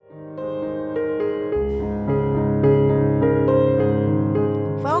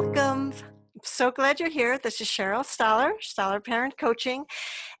so glad you're here. This is Cheryl Stoller, Stoller Parent Coaching.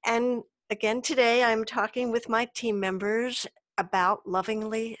 And again, today I'm talking with my team members about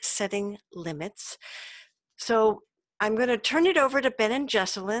lovingly setting limits. So I'm going to turn it over to Ben and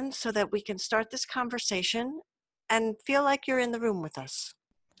Jesselyn so that we can start this conversation and feel like you're in the room with us.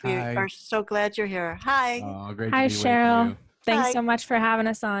 We Hi. are so glad you're here. Hi. Great to Hi, be with Cheryl. you. Thanks Hi. so much for having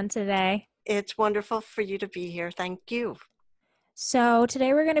us on today. It's wonderful for you to be here. Thank you. So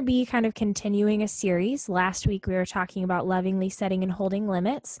today we're going to be kind of continuing a series. Last week we were talking about lovingly setting and holding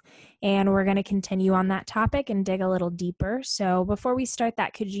limits, and we're going to continue on that topic and dig a little deeper. So before we start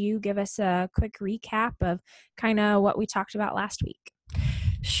that, could you give us a quick recap of kind of what we talked about last week?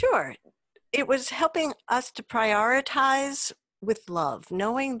 Sure. It was helping us to prioritize with love,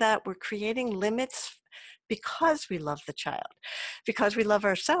 knowing that we're creating limits because we love the child, because we love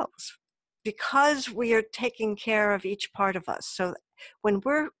ourselves, because we are taking care of each part of us. So when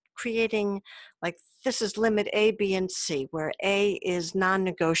we're creating, like, this is limit A, B, and C, where A is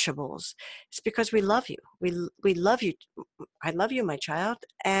non-negotiables, it's because we love you. We love you. I love you, my child.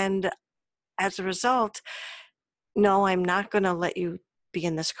 And as a result, no, I'm not going to let you be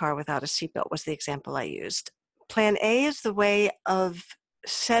in this car without a seatbelt was the example I used. Plan A is the way of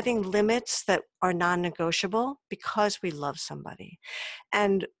setting limits that are non-negotiable because we love somebody.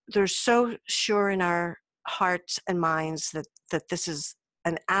 And they're so sure in our hearts and minds that this is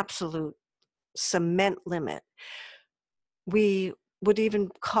an absolute cement limit. We would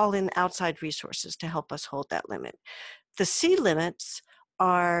even call in outside resources to help us hold that limit. The C limits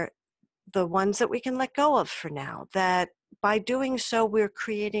are the ones that we can let go of for now, that by doing so, we're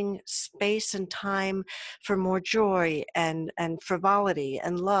creating space and time for more joy and frivolity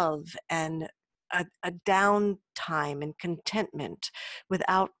and love and a downtime and contentment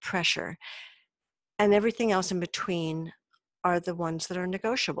without pressure. And everything else in between are the ones that are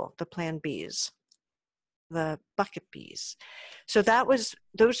negotiable, the plan Bs, the bucket Bs. So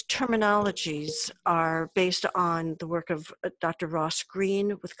those terminologies are based on the work of Dr. Ross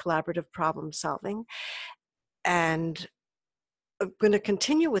Green with collaborative problem solving. And I'm going to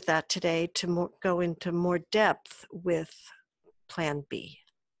continue with that today to go into more depth with Plan B.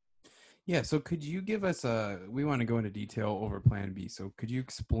 Yeah, so could you give us we want to go into detail over Plan B. So could you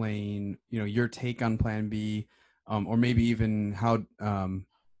explain, your take on Plan B, or maybe even how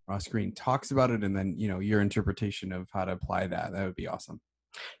Ross Green talks about it, and then, your interpretation of how to apply that? That would be awesome.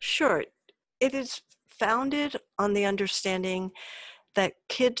 Sure. It is founded on the understanding that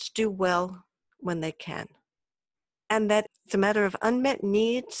kids do well when they can, and that it's a matter of unmet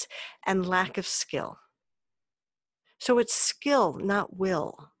needs and lack of skill. So it's skill, not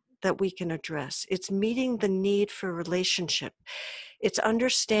will, that we can address. It's meeting the need for relationship. It's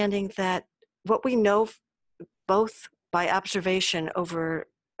understanding that what we know both by observation over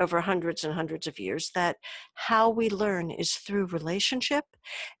hundreds and hundreds of years, that how we learn is through relationship.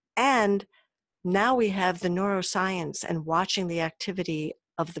 And now we have the neuroscience and watching the activity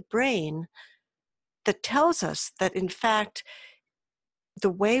of the brain that tells us that, in fact,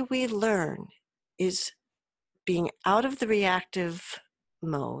 the way we learn is being out of the reactive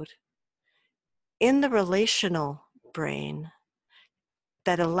mode in the relational brain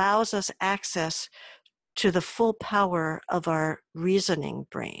that allows us access to the full power of our reasoning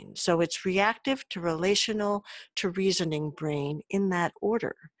brain. So it's reactive to relational to reasoning brain in that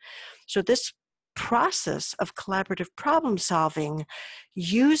order. So this process of collaborative problem solving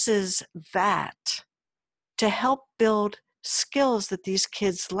uses that to help build skills that these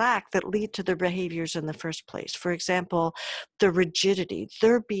kids lack that lead to their behaviors in the first place. For example, the rigidity.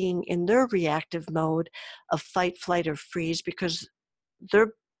 They're being in their reactive mode of fight, flight, or freeze because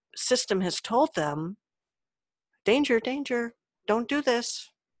their system has told them, danger, danger, don't do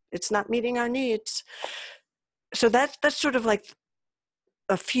this. It's not meeting our needs. So that's sort of like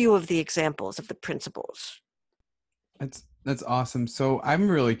a few of the examples of the principles. That's awesome. So I'm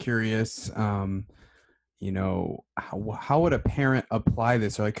really curious, how would a parent apply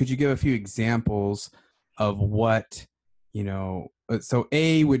this? Or, like, could you give a few examples of what, so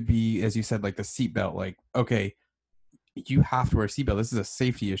A would be, as you said, like the seatbelt, like, okay, you have to wear a seatbelt. This is a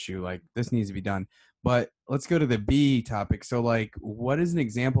safety issue. Like, this needs to be done. But let's go to the B topic. So, like, what is an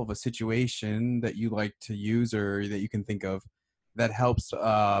example of a situation that you like to use or that you can think of that helps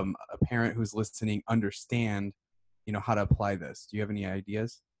a parent who's listening understand, how to apply this? Do you have any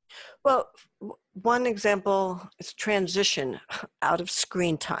ideas? Well, one example is transition out of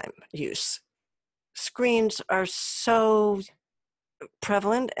screen time use. Screens are so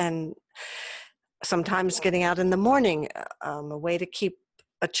prevalent, and sometimes getting out in the morning, a way to keep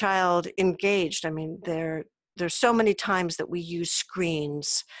a child engaged. I mean, there's so many times that we use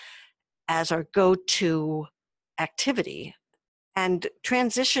screens as our go-to activity. And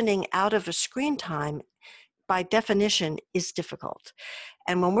transitioning out of a screen time, by definition, is difficult.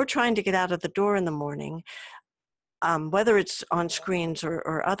 And when we're trying to get out of the door in the morning, whether it's on screens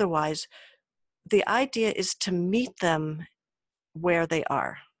or otherwise, the idea is to meet them where they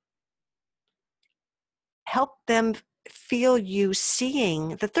are. Help them feel you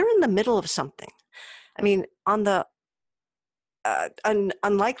seeing that they're in the middle of something. I mean, on the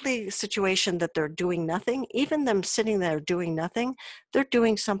unlikely situation that they're doing nothing, even them sitting there doing nothing, they're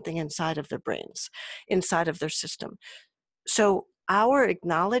doing something inside of their brains, inside of their system. So our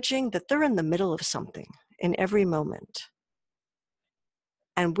acknowledging that they're in the middle of something in every moment,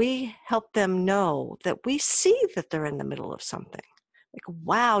 and we help them know that we see that they're in the middle of something. Like,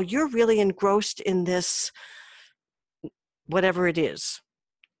 wow, you're really engrossed in this, whatever it is.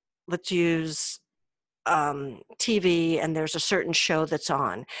 Let's use TV, and there's a certain show that's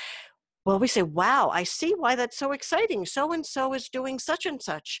on. Well, we say, wow, I see why that's so exciting. So-and-so is doing such and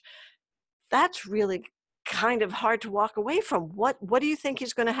such. That's really kind of hard to walk away from. What do you think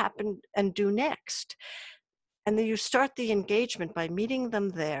is going to happen and do next? And then you start the engagement by meeting them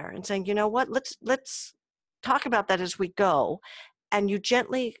there and saying, you know what, let's talk about that as we go. And you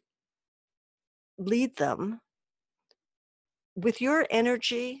gently lead them with your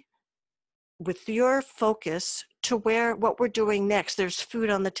energy, with your focus to what we're doing next. There's food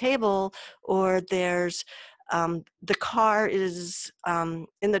on the table, or there's the car is in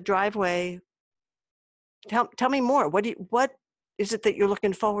the driveway. Tell me more. What is it that you're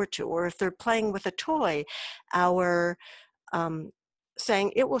looking forward to? Or if they're playing with a toy, our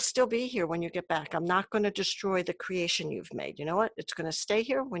saying, it will still be here when you get back. I'm not going to destroy the creation you've made. You know what? It's going to stay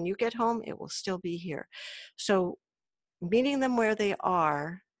here. When you get home, it will still be here. So meeting them where they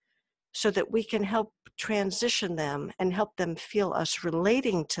are so that we can help transition them and help them feel us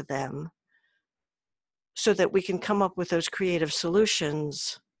relating to them, so that we can come up with those creative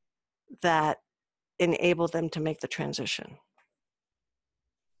solutions that enable them to make the transition.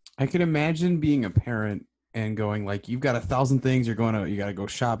 I can imagine being a parent and going like, you've got 1,000 things. You got to go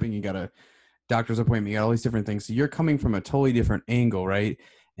shopping. You got a doctor's appointment. You got all these different things. So you're coming from a totally different angle, right?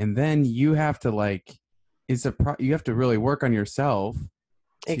 And then you have to you have to really work on yourself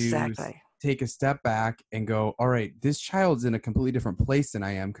to Exactly. take a step back and go, all right, this child's in a completely different place than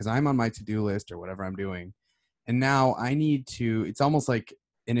I am, because I'm on my to-do list or whatever I'm doing. And now I need to, it's almost like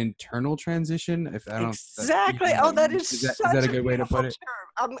an internal transition. If I don't, Exactly. Oh, that is is that such a a good way to beautiful put it?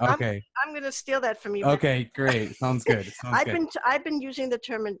 term. Okay. I'm going to steal that from you. Okay, great. Sounds good. I've been using the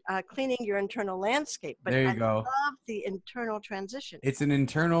term cleaning your internal landscape, but There you I go. love the internal transition. It's an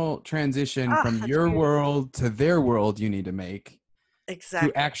internal transition from That's your beautiful. world to their world you need to make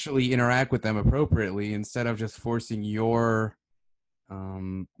Exactly. to actually interact with them appropriately, instead of just forcing your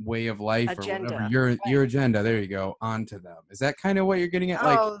way of life Agenda. or whatever your agenda, there you go, onto them. Is that kind of what you're getting at?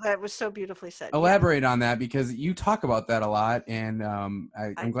 Like, Oh, that was so beautifully said. elaborate on that, because you talk about that a lot, and I'm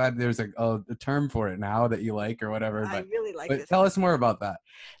glad there's a term for it now that you like or whatever. I really like but this. tell us more about that.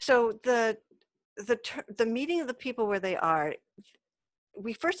 So the meeting of the people where they are,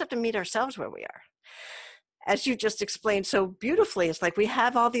 we first have to meet ourselves where we are. As you just explained so beautifully, it's like we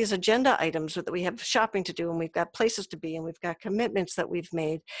have all these agenda items that we have shopping to do, and we've got places to be, and we've got commitments that we've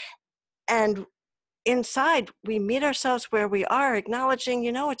made. And inside, we meet ourselves where we are, acknowledging,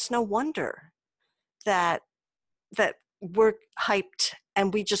 it's no wonder that we're hyped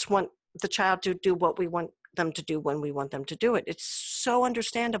and we just want the child to do what we want them to do when we want them to do it. It's so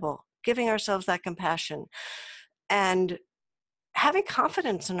understandable. Giving ourselves that compassion and having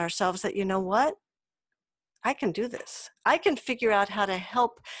confidence in ourselves that, you know what? I can do this. I can figure out how to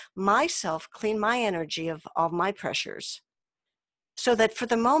help myself clean my energy of all my pressures, so that for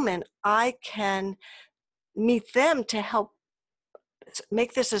the moment I can meet them to help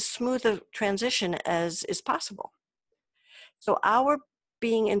make this as smooth a transition as is possible. So our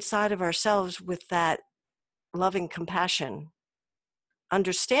being inside of ourselves with that loving compassion,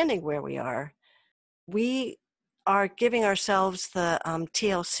 understanding where we are giving ourselves the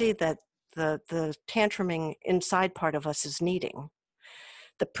TLC that the tantruming inside part of us is needing,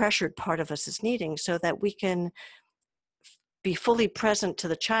 the pressured part of us is needing, so that we can be fully present to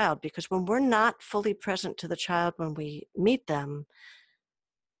the child. Because when we're not fully present to the child when we meet them,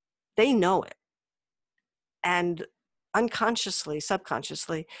 they know it. And unconsciously,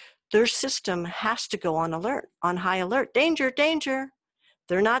 subconsciously, their system has to go on alert, on high alert. Danger, danger.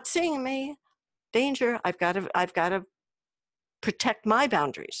 They're not seeing me. Danger. I've got to protect my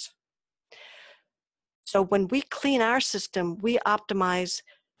boundaries. So when we clean our system, we optimize.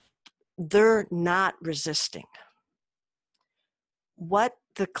 They're not resisting. What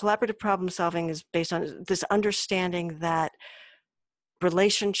the collaborative problem solving is based on this understanding that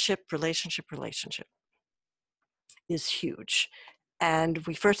relationship is huge. And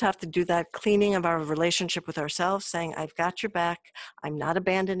we first have to do that cleaning of our relationship with ourselves, saying, I've got your back. I'm not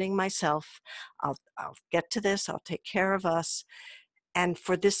abandoning myself. I'll get to this. I'll take care of us. And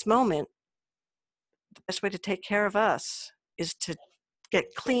for this moment, the best way to take care of us is to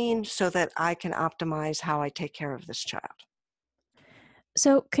get clean so that I can optimize how I take care of this child.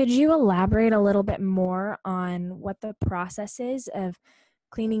 So could you elaborate a little bit more on what the process is of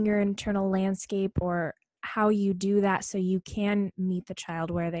cleaning your internal landscape, or how you do that so you can meet the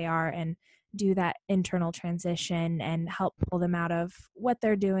child where they are and do that internal transition and help pull them out of what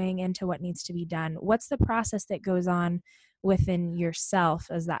they're doing into what needs to be done? What's the process that goes on within yourself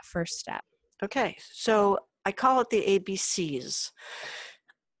as that first step? Okay, so I call it the ABCs.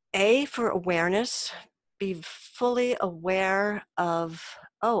 A for awareness, be fully aware of,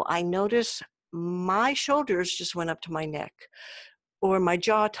 oh, I notice my shoulders just went up to my neck, or my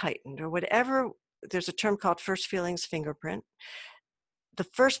jaw tightened, or whatever. There's a term called first feelings fingerprint. The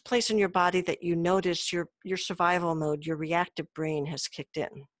first place in your body that you notice your survival mode, your reactive brain has kicked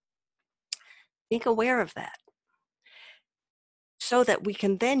in. Being aware of that so that we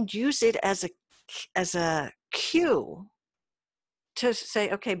can then use it as a cue to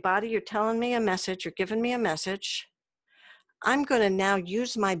say, okay, body, you're telling me a message, you're giving me a message. I'm going to now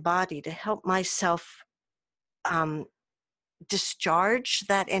use my body to help myself discharge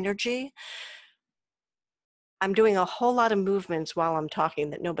that energy. I'm doing a whole lot of movements while I'm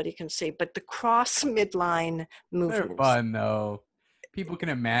talking that nobody can see, but the cross midline They're movements. fun though. People can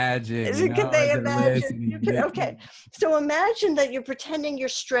imagine, Can they as they're imagine? You listening. can, okay. So imagine that you're pretending you're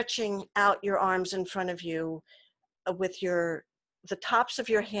stretching out your arms in front of you with the tops of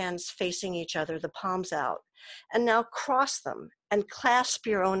your hands facing each other, the palms out, and now cross them and clasp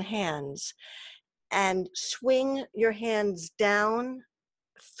your own hands and swing your hands down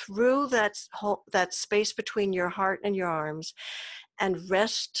through that space between your heart and your arms, and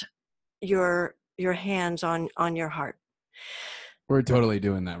rest your hands on your heart. We're totally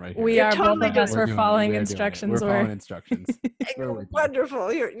doing that right here. We You're are, totally both of us. doing We're following instructions. We're following instructions. We're with you.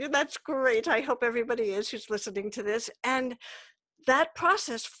 Wonderful. That's great. I hope everybody is who's listening to this. And that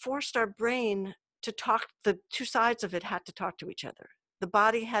process forced our brain to talk. The two sides of it had to talk to each other. The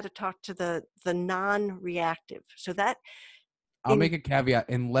body had to talk to the non-reactive. So that I'll make a caveat.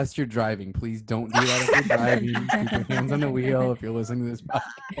 Unless you're driving, please don't do that if you're driving. Keep your hands on the wheel if you're listening to this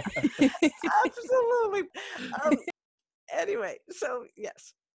podcast. absolutely. Anyway, so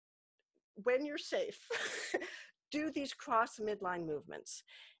yes, when you're safe, do these cross midline movements,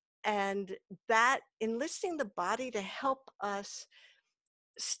 and that enlisting the body to help us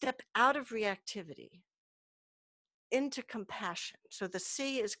step out of reactivity into compassion. So the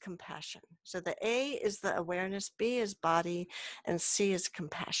C is compassion. So the A is the awareness, B is body, and C is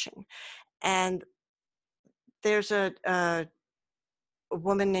compassion. And there's a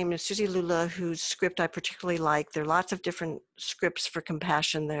woman named Susie Lula whose script I particularly like. There are lots of different scripts for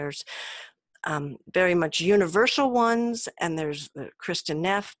compassion. There's very much universal ones, and there's Kristen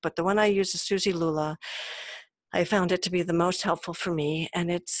Neff, but the one I use is Susie Lula. I found it to be the most helpful for me,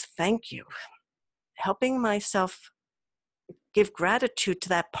 and it's thank you. Helping myself give gratitude to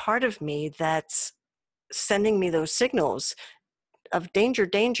that part of me that's sending me those signals of danger,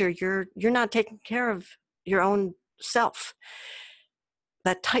 you're not taking care of your own self.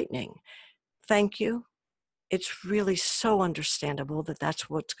 That tightening. Thank you. It's really so understandable that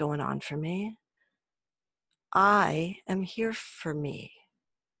that's what's going on for me. I am here for me.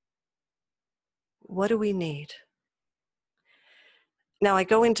 What do we need? Now, I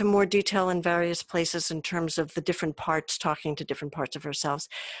go into more detail in various places in terms of the different parts, talking to different parts of ourselves.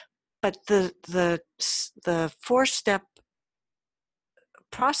 But the four-step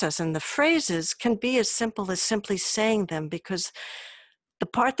process and the phrases can be as simple as simply saying them, because the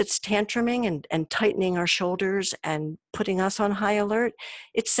part that's tantruming and tightening our shoulders and putting us on high alert,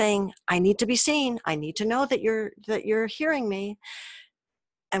 it's saying, I need to be seen. I need to know that you're hearing me.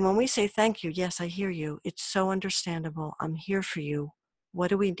 And when we say thank you, yes, I hear you. It's so understandable. I'm here for you. What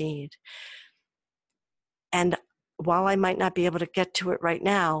do we need? And while I might not be able to get to it right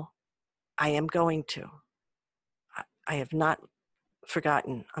now, I am going to. I have not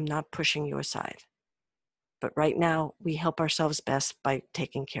forgotten. I'm not pushing you aside. But right now, we help ourselves best by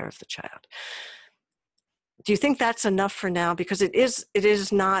taking care of the child. Do you think that's enough for now? Because it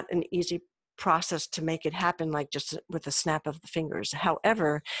is not an easy process to make it happen like just with a snap of the fingers.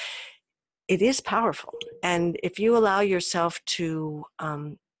 However, it is powerful. And if you allow yourself to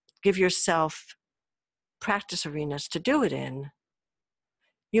give yourself practice arenas to do it in,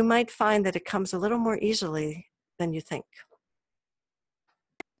 you might find that it comes a little more easily than you think.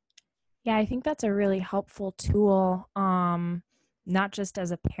 Yeah, I think that's a really helpful tool, not just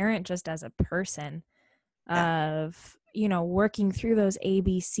as a parent, just as a person, Yeah. of, working through those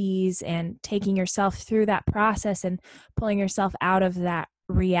ABCs and taking yourself through that process and pulling yourself out of that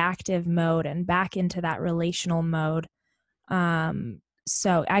reactive mode and back into that relational mode.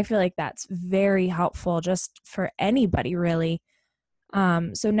 So I feel like that's very helpful just for anybody, really.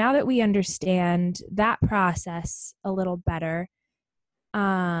 So now that we understand that process a little better,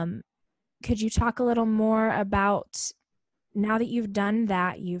 um, could you talk a little more about, now that you've done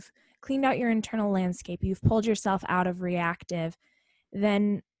that, you've cleaned out your internal landscape, you've pulled yourself out of reactive,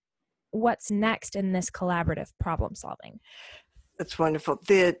 then what's next in this collaborative problem solving? That's wonderful.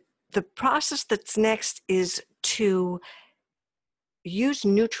 The process that's next is to use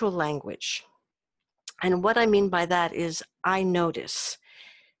neutral language. And what I mean by that is I notice.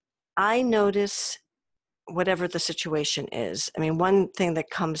 I notice whatever the situation is. I mean, one thing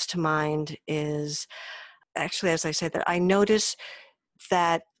that comes to mind is actually, as I say that, I notice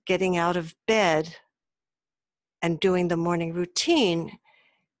that getting out of bed and doing the morning routine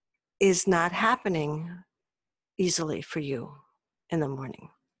is not happening easily for you in the morning.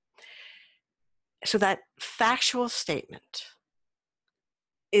 So that factual statement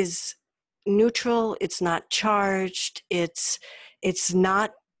is neutral, it's not charged, it's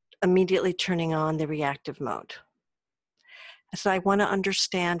not immediately turning on the reactive mode. So I want to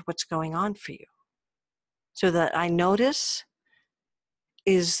understand what's going on for you. So that I notice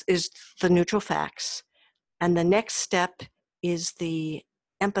is the neutral facts, and the next step is the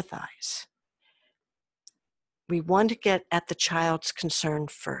empathize. We want to get at the child's concern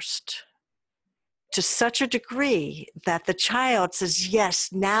first, to such a degree that the child says, yes,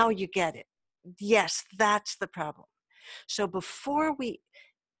 now you get it. Yes, that's the problem. So before we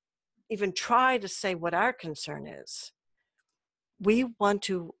even try to say what our concern is, we want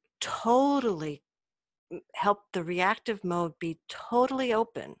to totally help the reactive mode be totally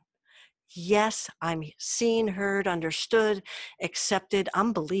open. Yes, I'm seen, heard, understood, accepted,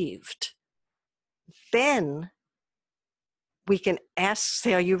 I'm believed. Then we can ask,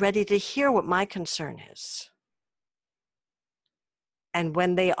 say, are you ready to hear what my concern is? And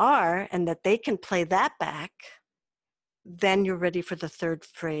when they are, and that they can play that back, then you're ready for the third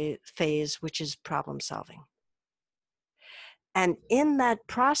phase, which is problem solving. And in that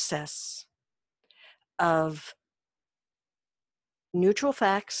process of neutral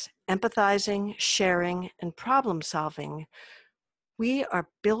facts, empathizing, sharing, and problem solving, we are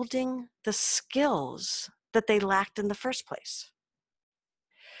building the skills that they lacked in the first place.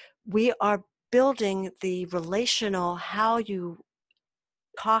 We are building the relational, how you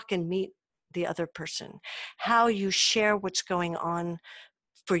talk and meet the other person, how you share what's going on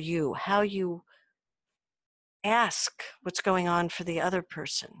for you, how you ask what's going on for the other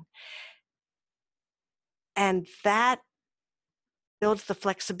person. And that builds the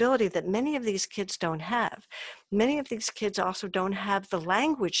flexibility that many of these kids don't have. Many of these kids also don't have the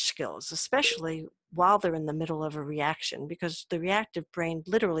language skills, especially while they're in the middle of a reaction, because the reactive brain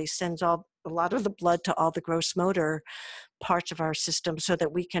literally sends a lot of the blood to all the gross motor parts of our system so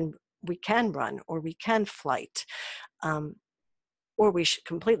that we can run, or we can flight, or we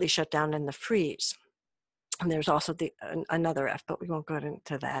completely shut down in the freeze. And there's also another F, but we won't go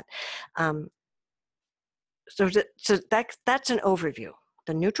into that. So that's an overview.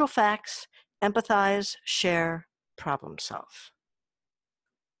 The neutral facts, empathize, share, problem solve.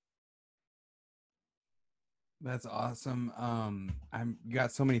 That's awesome. I'm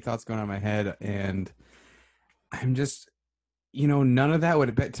got so many thoughts going on in my head, and I'm just, none of that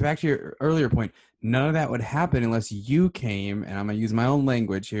would, back to your earlier point, none of that would happen unless you came, and I'm going to use my own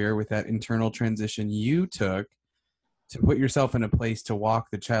language here, with that internal transition you took to put yourself in a place to walk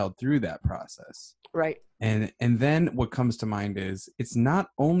the child through that process. Right. And then what comes to mind is, it's not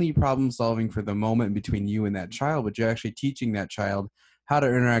only problem solving for the moment between you and that child, but you're actually teaching that child how to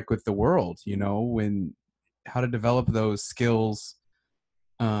interact with the world, how to develop those skills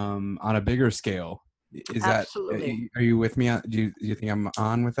on a bigger scale. Is that, Absolutely. are you with me on, do you think I'm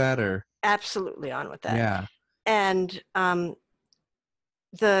on with that, or? Absolutely on with that. Yeah. And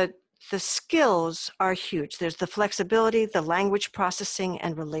the skills are huge. There's the flexibility, the language processing,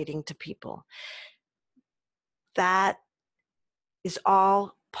 and relating to people. That is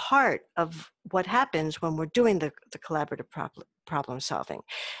all part of what happens when we're doing the collaborative problem solving.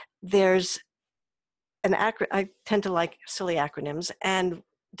 There's an I tend to like silly acronyms, and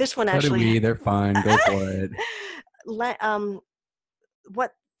this one So do actually. we. They're fun. Go for it.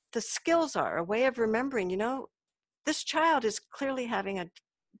 What the skills are, a way of remembering, this child is clearly having a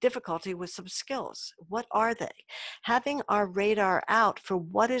difficulty with some skills. What are they? Having our radar out for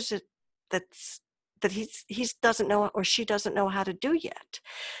what is it that he doesn't know or she doesn't know how to do yet.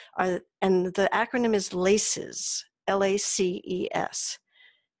 And the acronym is LACES, LACES.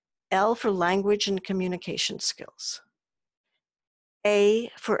 L for language and communication skills.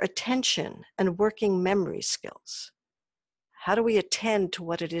 A for attention and working memory skills. How do we attend to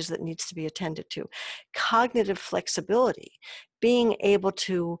what it is that needs to be attended to? Cognitive flexibility, being able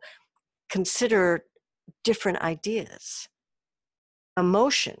to consider different ideas.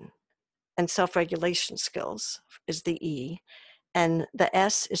 Emotion and self-regulation skills is the E, and the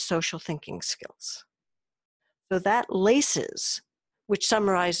S is social thinking skills. So that LACES, which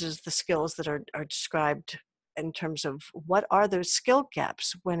summarizes the skills that are described in terms of what are those skill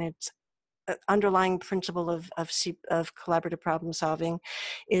gaps when it's underlying principle of collaborative problem solving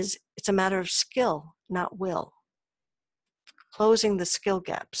is it's a matter of skill, not will. Closing the skill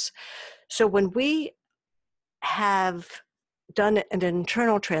gaps. So when we have done an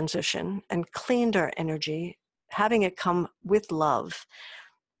internal transition and cleaned our energy, having it come with love,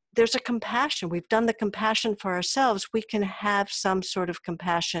 there's a compassion. We've done the compassion for ourselves. We can have some sort of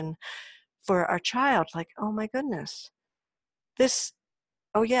compassion for our child. Like, oh my goodness,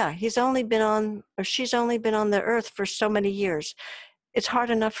 oh yeah, he's only been on, or she's only been on the earth for so many years. It's hard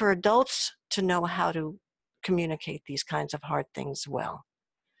enough for adults to know how to communicate these kinds of hard things well.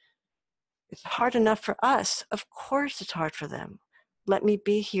 It's hard enough for us. Of course it's hard for them. Let me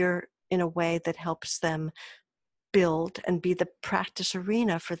be here in a way that helps them build and be the practice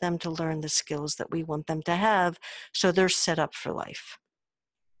arena for them to learn the skills that we want them to have so they're set up for life.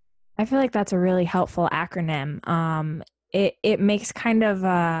 I feel like that's a really helpful acronym. It makes kind of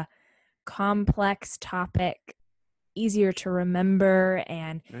a complex topic easier to remember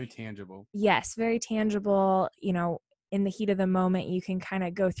and very tangible. Yes, very tangible. In the heat of the moment, you can kind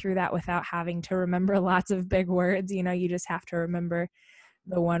of go through that without having to remember lots of big words. You just have to remember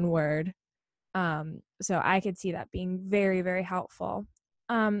the one word. So I could see that being very, very helpful.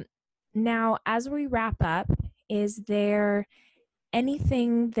 Now, as we wrap up, is there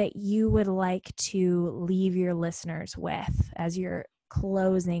anything that you would like to leave your listeners with as your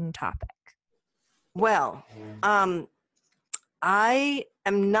closing topic? Well, I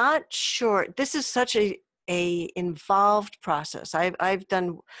am not sure. This is such a involved process. I've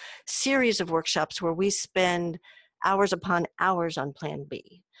done series of workshops where we spend hours upon hours on Plan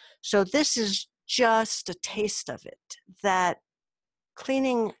B. So this is just a taste of it, that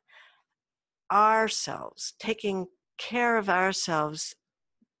cleaning ourselves, taking care of ourselves,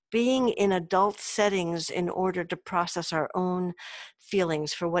 being in adult settings in order to process our own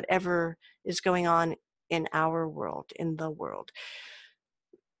feelings for whatever is going on in our world, in the world.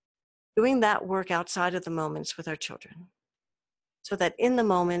 Doing that work outside of the moments with our children, so that in the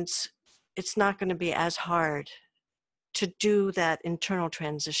moments, it's not going to be as hard to do that internal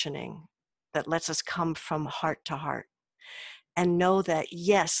transitioning that lets us come from heart to heart and know that,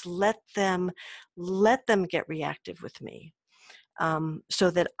 yes, let them get reactive with me,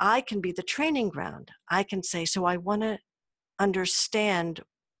 so that I can be the training ground. I can say, so I want to understand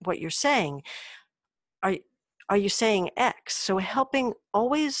what you're saying. Are you saying X? So helping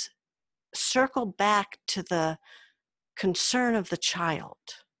always circle back to the concern of the child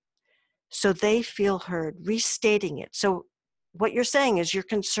so they feel heard, restating it. So what you're saying is you're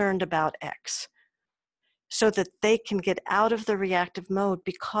concerned about X, so that they can get out of the reactive mode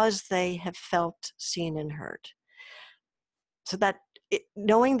because they have felt seen and heard. So that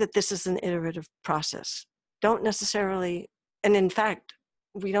knowing that this is an iterative process, don't necessarily, and in fact,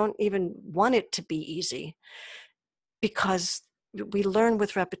 we don't even want it to be easy, because we learn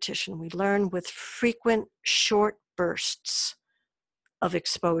with repetition. We learn with frequent short bursts of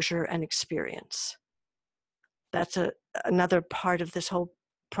exposure and experience. That's another part of this whole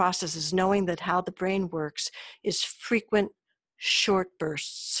process, is knowing that how the brain works is frequent short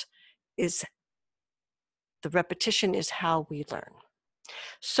bursts. Is the repetition is how we learn.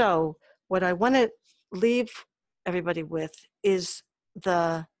 So what I want to leave everybody with is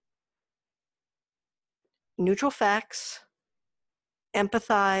the neutral facts: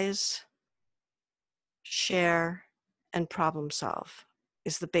 empathize, share, and problem solve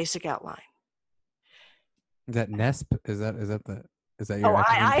is the basic outline. Is that NESP? Is that your Oh, acronym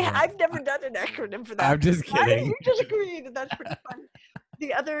for that? I've never done an acronym for that. I'm just kidding. You just agreed. That's pretty fun.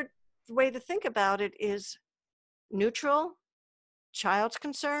 The other way to think about it is neutral, child's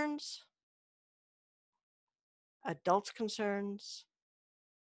concerns, adult's concerns,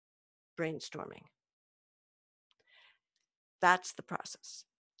 brainstorming. That's the process.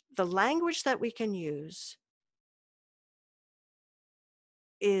 The language that we can use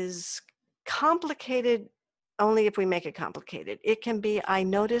is complicated only if we make it complicated. It can be, I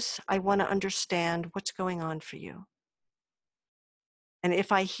notice, I want to understand what's going on for you. And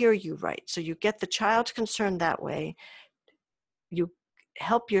if I hear you right, so you get the child's concern that way, you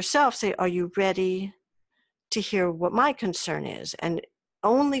help yourself say, are you ready to hear what my concern is? And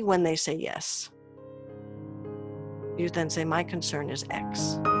only when they say yes, you then say, my concern is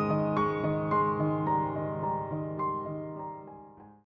X.